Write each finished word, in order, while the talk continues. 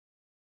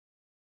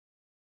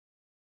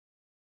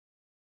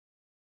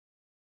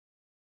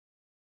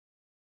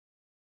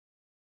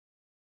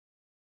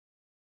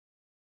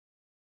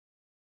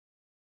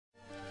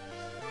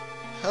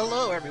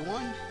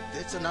everyone,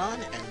 it's Anon,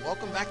 and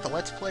welcome back to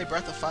Let's Play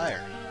Breath of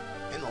Fire.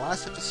 In the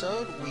last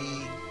episode,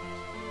 we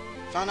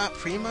found out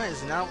Prima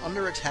is now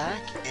under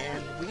attack,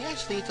 and we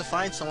actually need to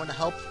find someone to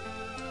help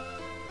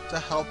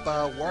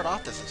ward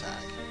off this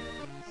attack.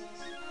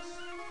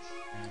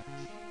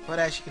 But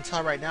as you can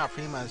tell right now,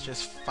 Prima is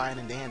just fine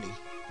and dandy.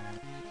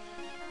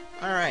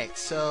 Alright,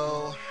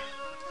 so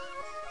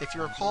if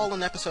you recall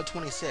in episode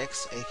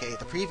 26, aka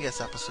the previous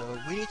episode,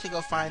 we need to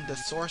go find the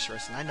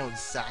sorceress, and I know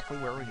exactly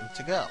where we need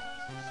to go.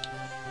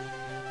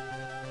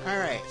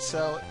 Alright,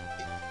 so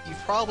you've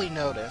probably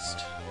noticed...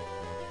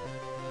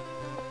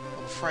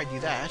 Well, before I do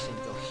that, I actually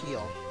need to go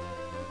heal.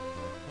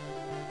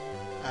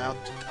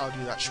 I'll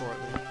do that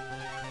shortly.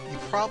 You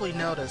probably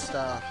noticed,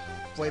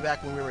 way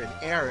back when we were in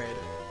Arid,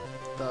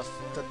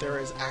 that there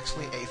is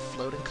actually a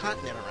floating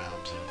continent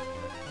around.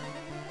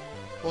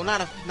 Well,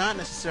 not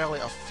necessarily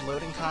a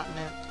floating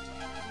continent.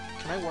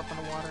 Can I warp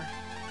underwater?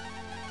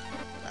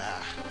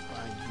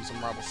 I use a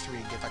Marble 3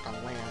 to get back on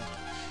land.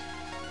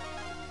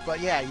 But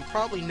yeah, you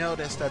probably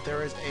noticed that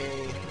there is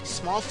a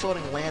small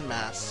floating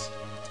landmass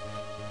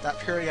that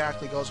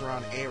periodically goes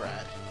around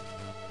Arad.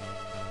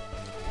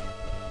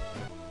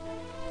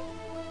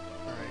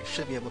 Alright,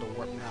 should be able to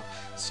warp now.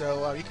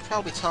 So you can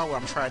probably tell where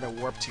I'm trying to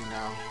warp to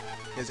now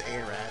is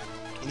Arad.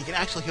 And you can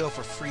actually heal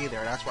for free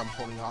there, that's why I'm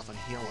holding off on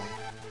healing.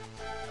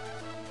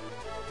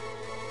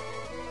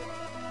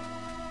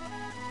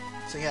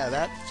 So yeah,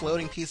 that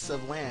floating piece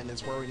of land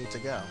is where we need to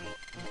go.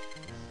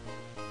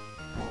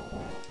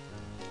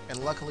 And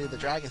luckily the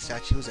dragon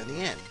statue is in the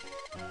inn.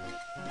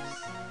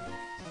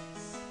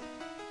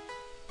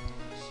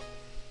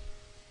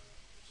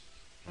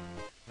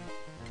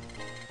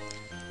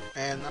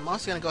 And I'm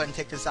also going to go ahead and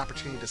take this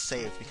opportunity to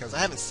save, because I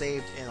haven't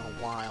saved in a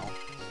while.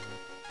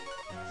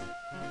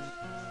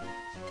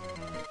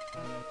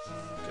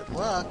 Good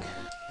luck!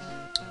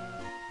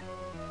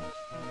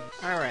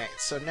 Alright,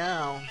 so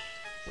now,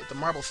 with the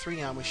Marble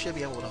 3 on, we should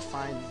be able to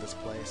find this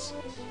place.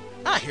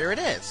 Ah, here it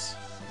is!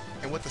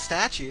 And with the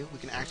statue, we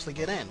can actually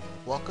get in.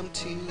 Welcome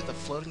to the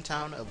floating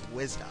town of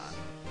Wisdon.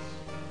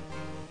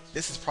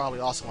 This is probably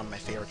also one of my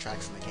favorite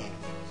tracks in the game.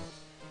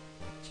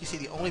 You see,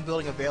 the only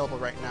building available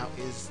right now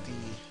is the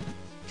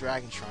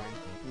Dragon Shrine.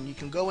 And you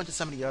can go into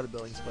some of the other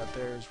buildings, but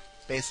it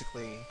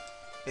basically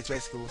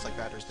looks like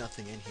that. There's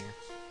nothing in here.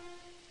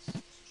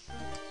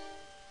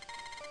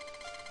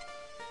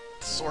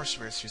 The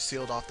sorceress who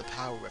sealed off the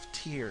power of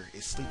Tyr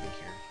is sleeping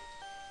here.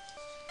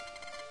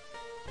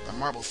 The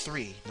Marble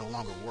 3 no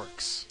longer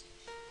works.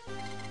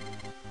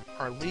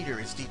 Our leader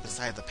is deep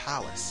inside the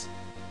palace,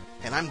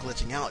 and I'm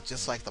glitching out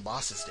just like the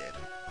bosses did.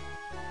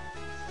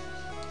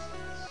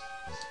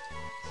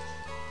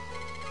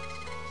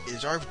 It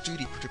is our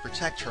duty to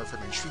protect her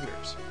from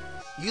intruders.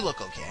 You look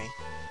okay.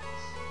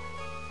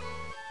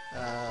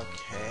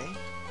 Okay.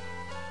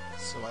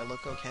 So I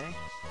look okay?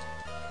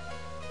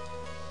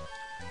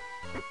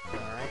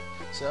 Alright,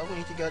 so we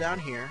need to go down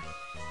here.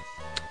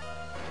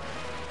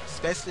 It's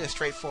basically a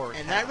straightforward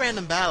path. In that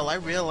random battle, I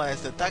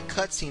realized that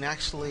cutscene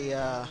actually,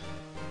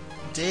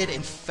 did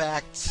in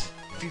fact,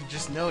 if you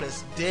just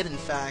noticed,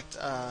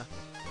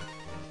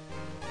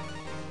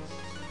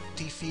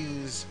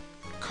 defuse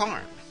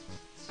Karn.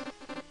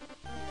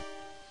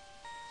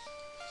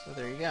 So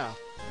there you go.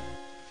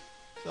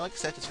 So like I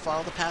said, just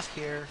follow the path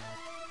here.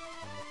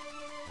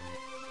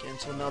 Get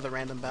into another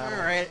random battle.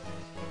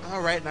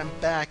 Alright, and I'm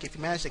back. If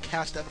you managed to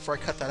catch that before I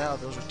cut that out,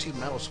 those were 2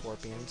 metal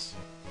scorpions.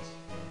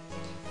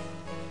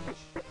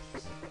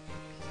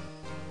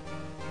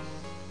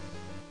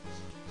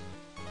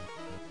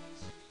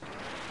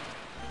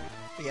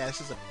 But yeah,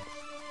 this is a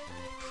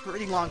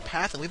pretty long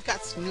path, and we've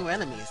got some new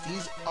enemies.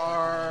 These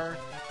are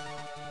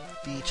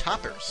the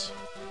choppers.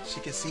 As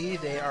you can see,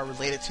 they are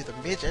related to the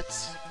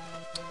midgets.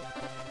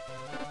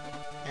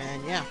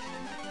 And yeah.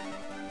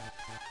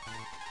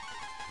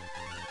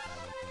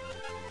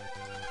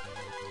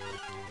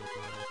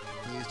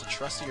 Use the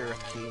trusty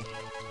earth key.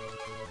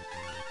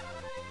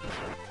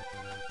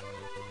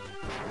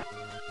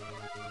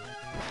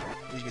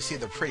 As you can see,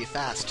 they're pretty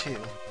fast too.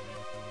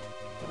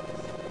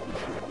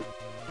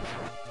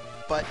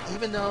 But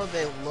even though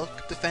they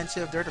look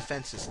defensive, their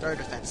defense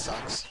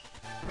sucks.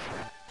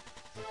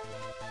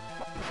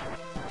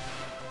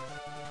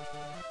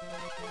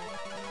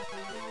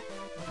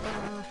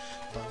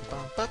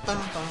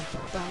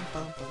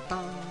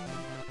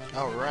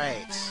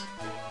 Alright.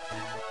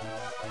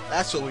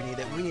 That's what we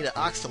needed. We needed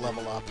Ox to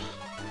level up.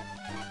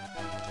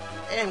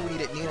 And we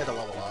needed Nina to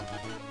level up.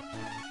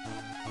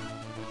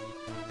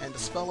 And the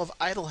spell of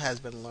Idle has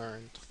been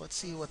learned. Let's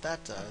see what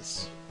that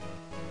does.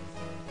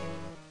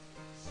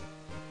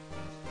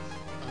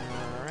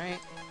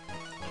 Alright.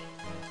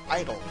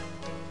 Idle.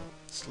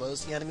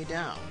 Slows the enemy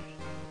down.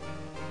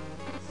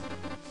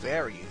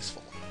 Very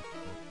useful.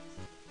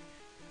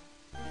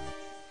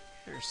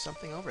 There's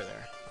something over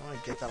there. I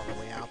want to get that on the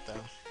way out,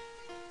 though.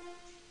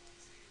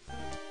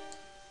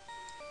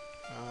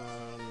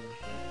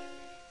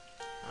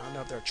 I don't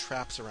know if there are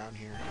traps around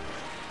here.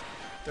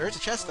 There is a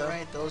chest, though.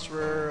 Right, those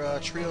were a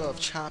trio of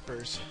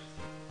choppers.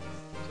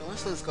 So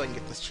let's go ahead and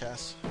get this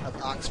chest.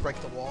 Have Ox break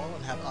the wall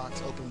and have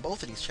Ox open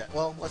both of these chests.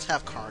 Well, let's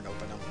have Karn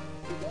open them.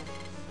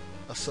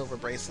 A silver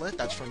bracelet,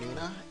 that's for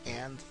Nina,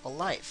 and a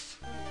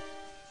life.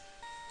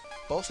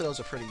 Both of those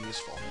are pretty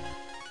useful.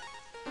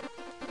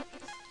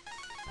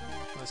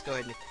 Let's go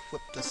ahead and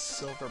equip the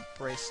silver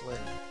bracelet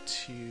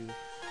to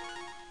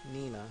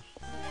Nina.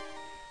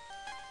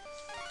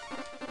 Go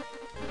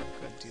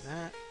ahead and do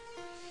that.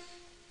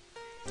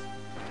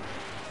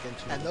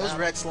 And those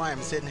red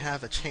slimes didn't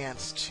have a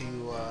chance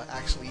to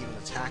actually even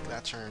attack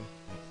that turn.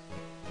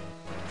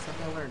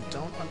 Something I learned,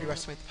 don't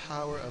underestimate the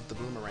power of the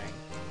boomerang.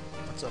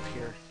 What's up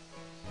here?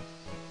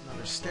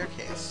 Another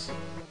staircase.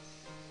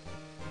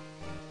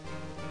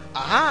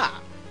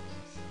 Aha!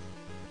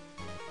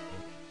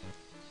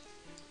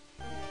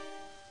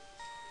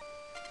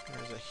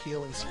 There's a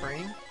healing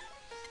spring,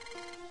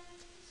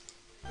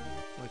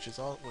 which is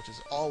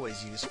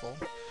always useful.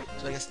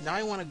 So I guess now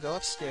I want to go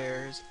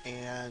upstairs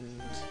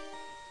and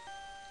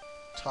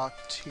talk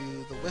to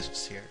the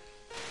wisps here.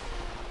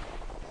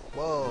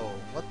 Whoa,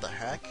 what the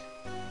heck?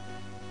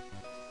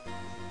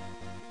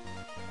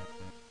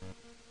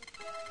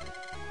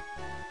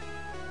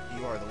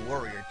 You are the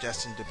warrior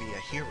destined to be a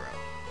hero.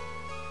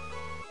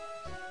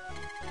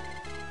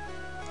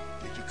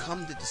 Did you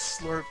come to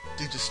disturb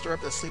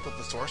the sleep of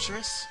the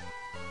sorceress?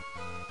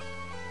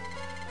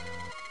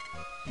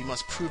 You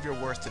must prove your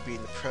worth to be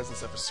in the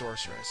presence of a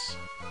sorceress.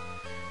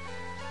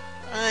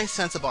 I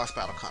sense a boss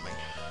battle coming.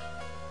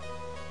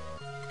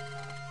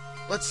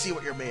 Let's see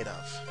what you're made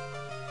of.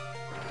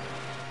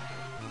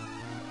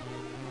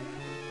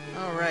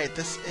 Alright,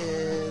 this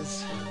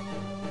is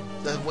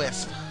the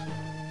Wisp.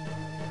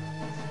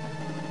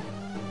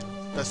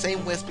 The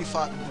same Wisp we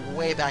fought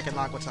way back in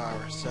Aqua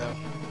Tower, so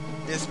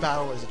this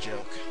battle is a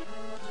joke.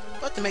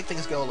 But to make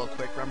things go a little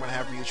quicker, I'm going to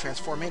have Ryu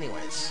transform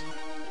anyways.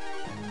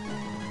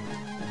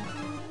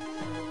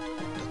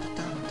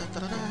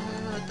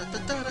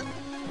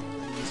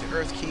 Use your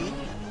Earth Key.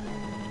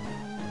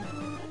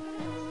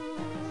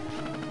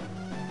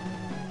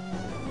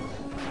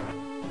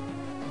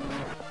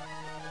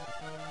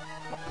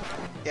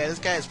 Yeah, this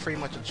guy is pretty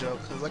much a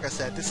joke, because like I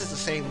said, this is the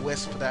same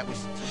Wisp that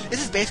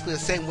this is basically the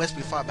same Wisp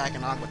we fought back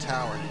in Aqua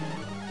Tower.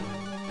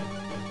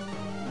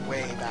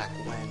 Way back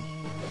when.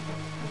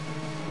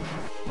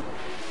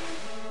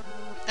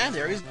 And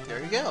there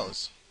he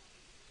goes.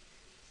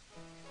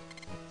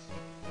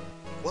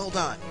 Well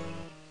done.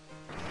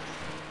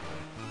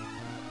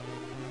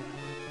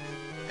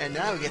 And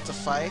now we get to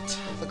fight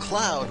the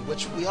Cloud,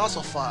 which we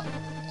also fought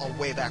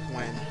way back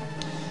when.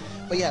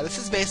 But yeah, this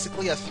is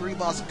basically a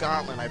 3-boss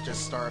gauntlet I've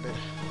just started.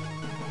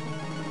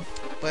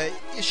 But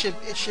it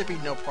should be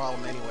no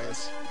problem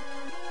anyways.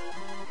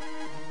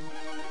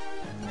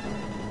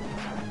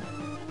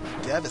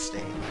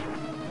 Devastating.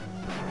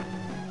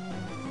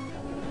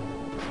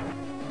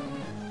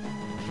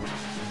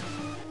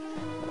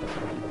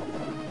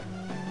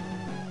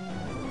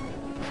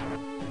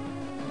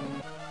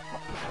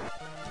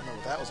 I don't know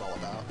what that was all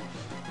about.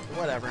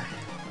 Whatever.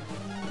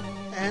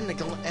 And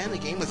the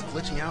game was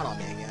glitching out on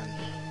me again.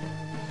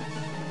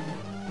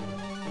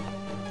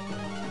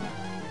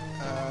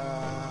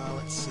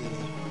 Let's see. I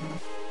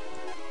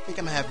think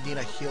I'm gonna have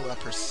Nina heal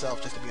up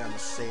herself just to be on the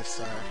safe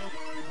side.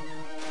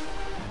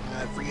 I'm gonna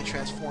have Ryu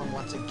transform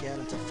once again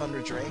into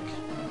Thunder Drake.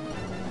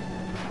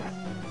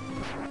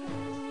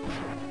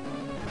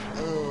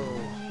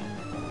 Oh.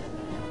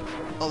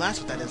 Oh, that's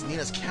what that is.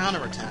 Nina's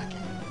counterattacking.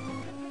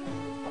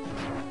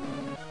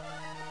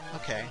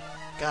 Okay,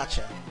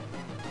 gotcha.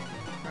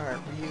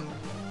 Alright, Ryu,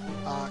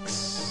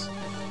 Ox,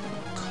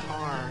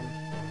 Karn.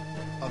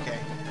 Okay.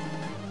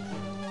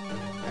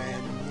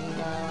 And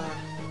Nina...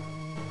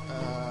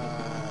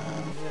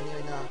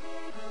 Nina.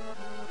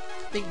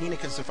 I think Nina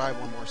can survive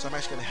one more, so I'm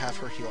actually going to have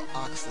her heal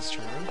Ox this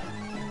turn.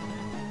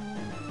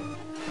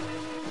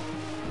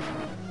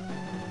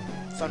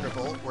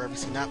 Thunderbolt, where have we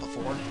seen that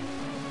before?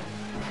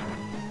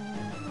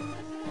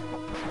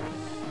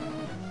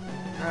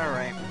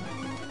 Alright.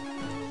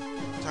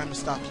 Time to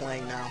stop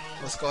playing now.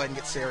 Let's go ahead and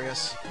get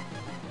serious.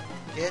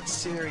 Get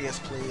serious,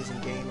 please, in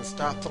game, and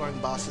stop throwing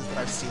bosses that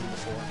I've seen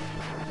before.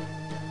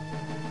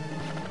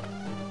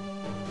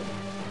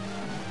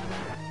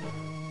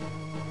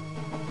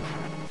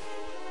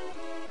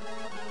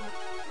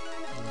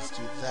 Let's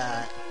do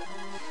that.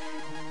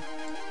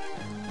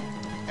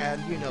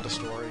 And you know the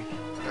story.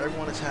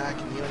 Everyone attack,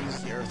 and Neo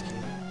uses the Earth Key.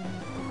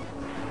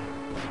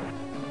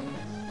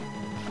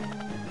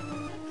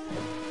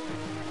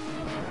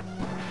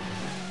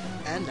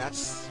 And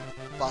that's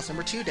boss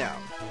number 2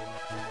 down.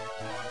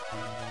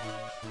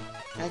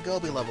 And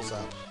Gobi levels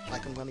up,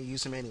 like I'm going to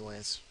use him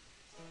anyways.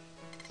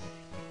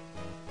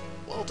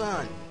 Well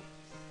done.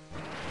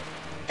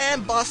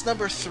 And boss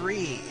number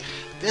 3.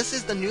 This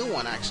is the new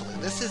one, actually.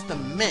 This is the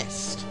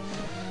Mist.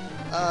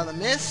 The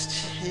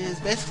Mist is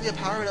basically a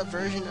powered up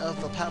version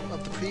of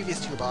the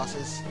previous 2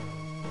 bosses,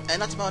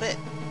 and that's about it.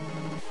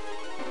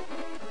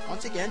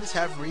 Once again, just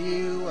have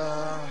Ryu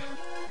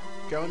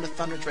go into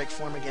Thunder Drake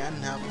form again,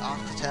 and have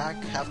Ox attack,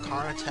 have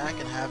Karn attack,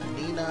 and have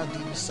Nina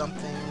do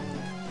something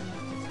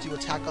to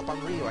attack up on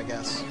Ryu, I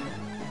guess.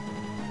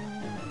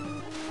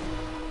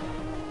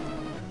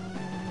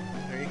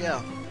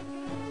 go.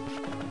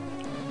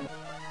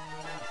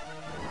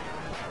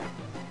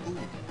 Ooh.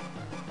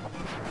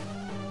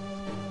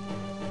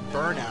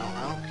 Burnout.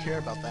 I don't care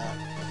about that.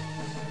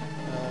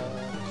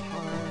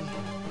 Karn.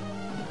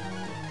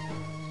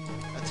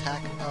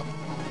 Attack up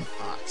on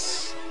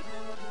Ox.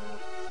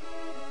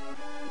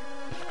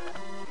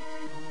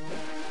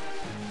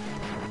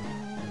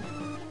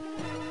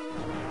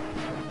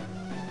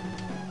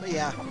 But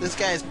yeah, this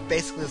guy is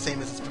basically the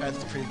same as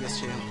the previous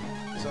two.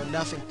 So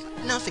nothing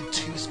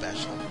too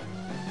special.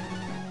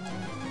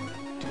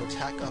 To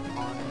attack up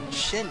on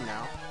Shin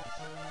now.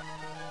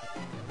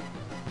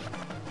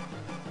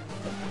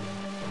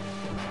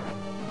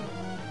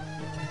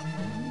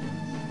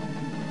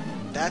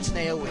 That's an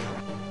AoE.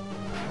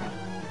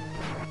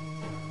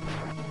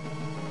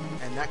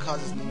 And that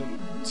causes Nina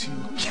to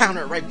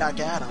counter right back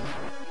at him.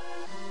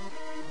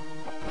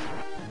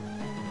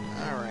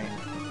 Alright.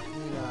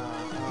 Nina,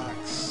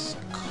 Ox,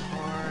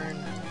 Karn.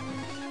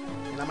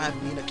 And I'm gonna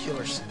have Nina kill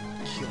herself.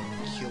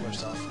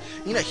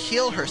 Nina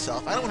heal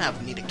herself. I don't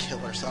have Nina kill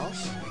herself.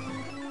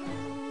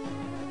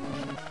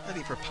 That'd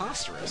be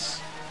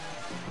preposterous.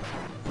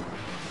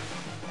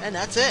 And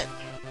that's it.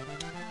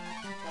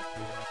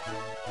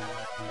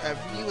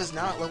 Ryu is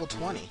now at level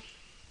 20.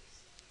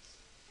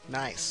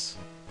 Nice.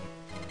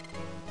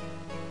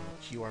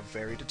 You are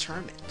very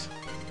determined.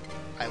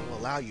 I will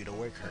allow you to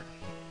wake her.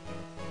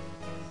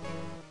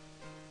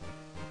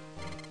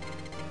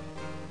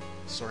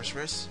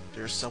 Sorceress,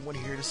 there's someone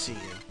here to see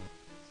you.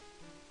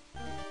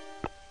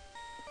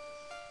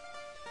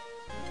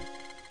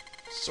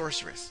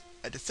 Sorceress,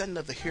 a descendant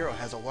of the hero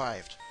has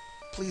arrived.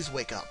 Please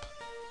wake up.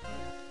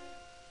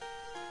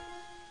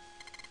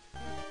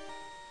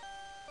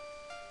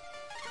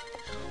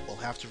 We'll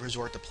have to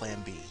resort to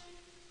Plan B.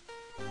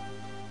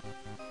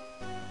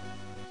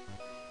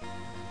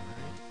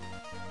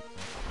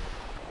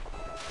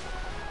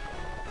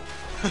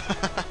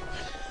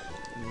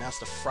 And that's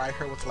to fry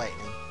her with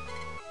lightning.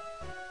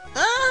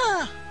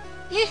 Ah!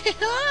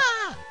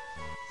 Yeah!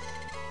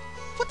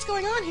 What's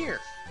going on here?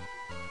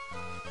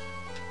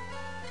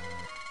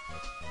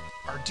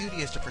 Our duty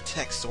is to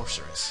protect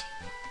Sorceress.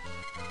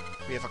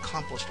 We have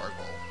accomplished our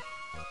goal.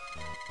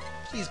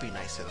 Please be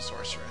nice to the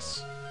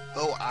Sorceress.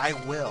 Oh, I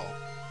will.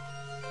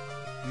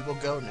 We will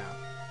go now.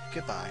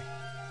 Goodbye.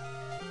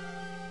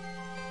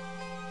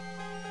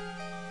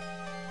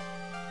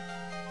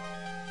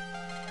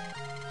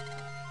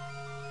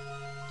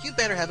 You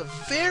better have a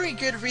very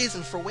good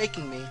reason for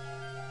waking me.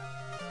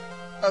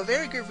 A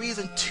very good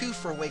reason, too,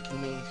 for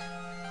waking me.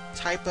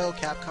 Typo,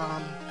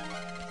 Capcom.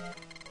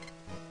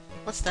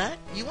 What's that?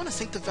 You want to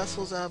sink the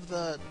vessels of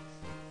the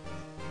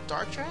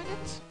Dark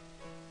Dragons?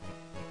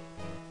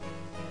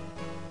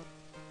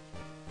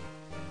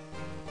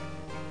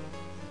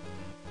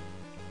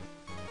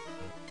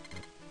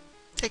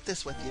 Take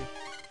this with you.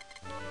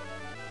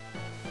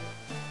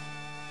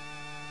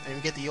 And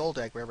you get the old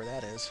egg, wherever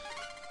that is.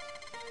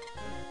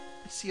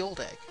 It's the old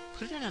egg.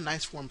 Put it in a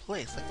nice warm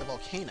place, like the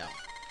volcano.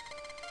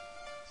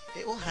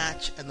 It will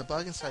hatch, and the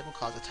bug inside will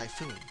cause a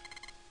typhoon.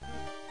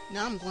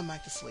 Now I'm going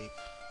back to sleep.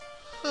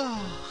 Alright,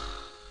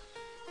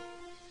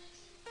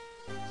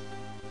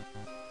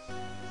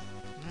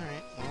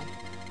 well.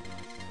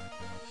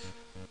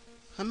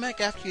 Come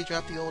back after you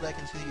drop the old egg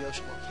into the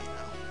ocean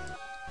volcano.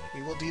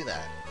 We will do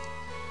that.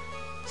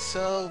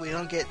 So, we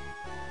don't get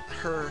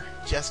her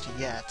just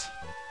yet.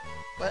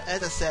 But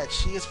as I said,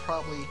 she is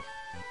probably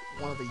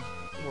one of the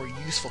more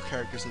useful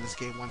characters in this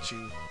game once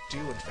you do,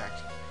 in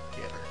fact,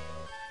 get her.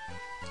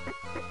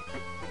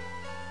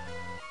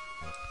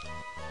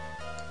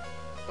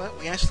 But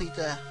we actually need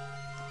to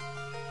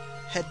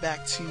head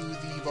back to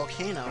the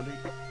volcano.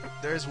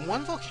 There's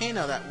one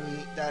volcano that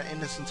in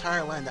this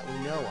entire land that we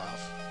know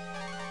of.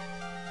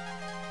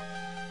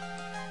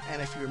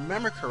 And if you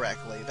remember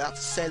correctly, that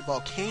said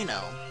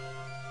volcano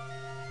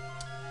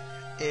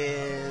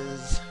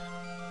is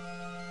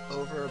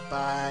over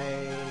by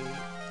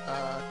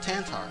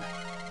Tantar.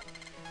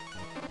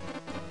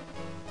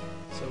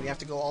 So we have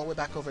to go all the way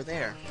back over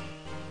there.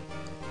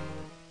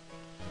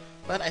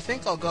 But I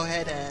think I'll go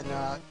ahead and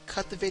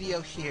cut the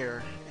video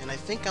here, and I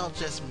think I'll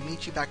just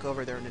meet you back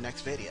over there in the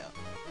next video.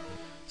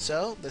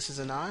 So, this is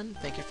Anon,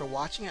 thank you for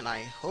watching, and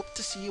I hope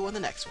to see you on the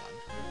next one.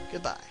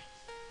 Goodbye.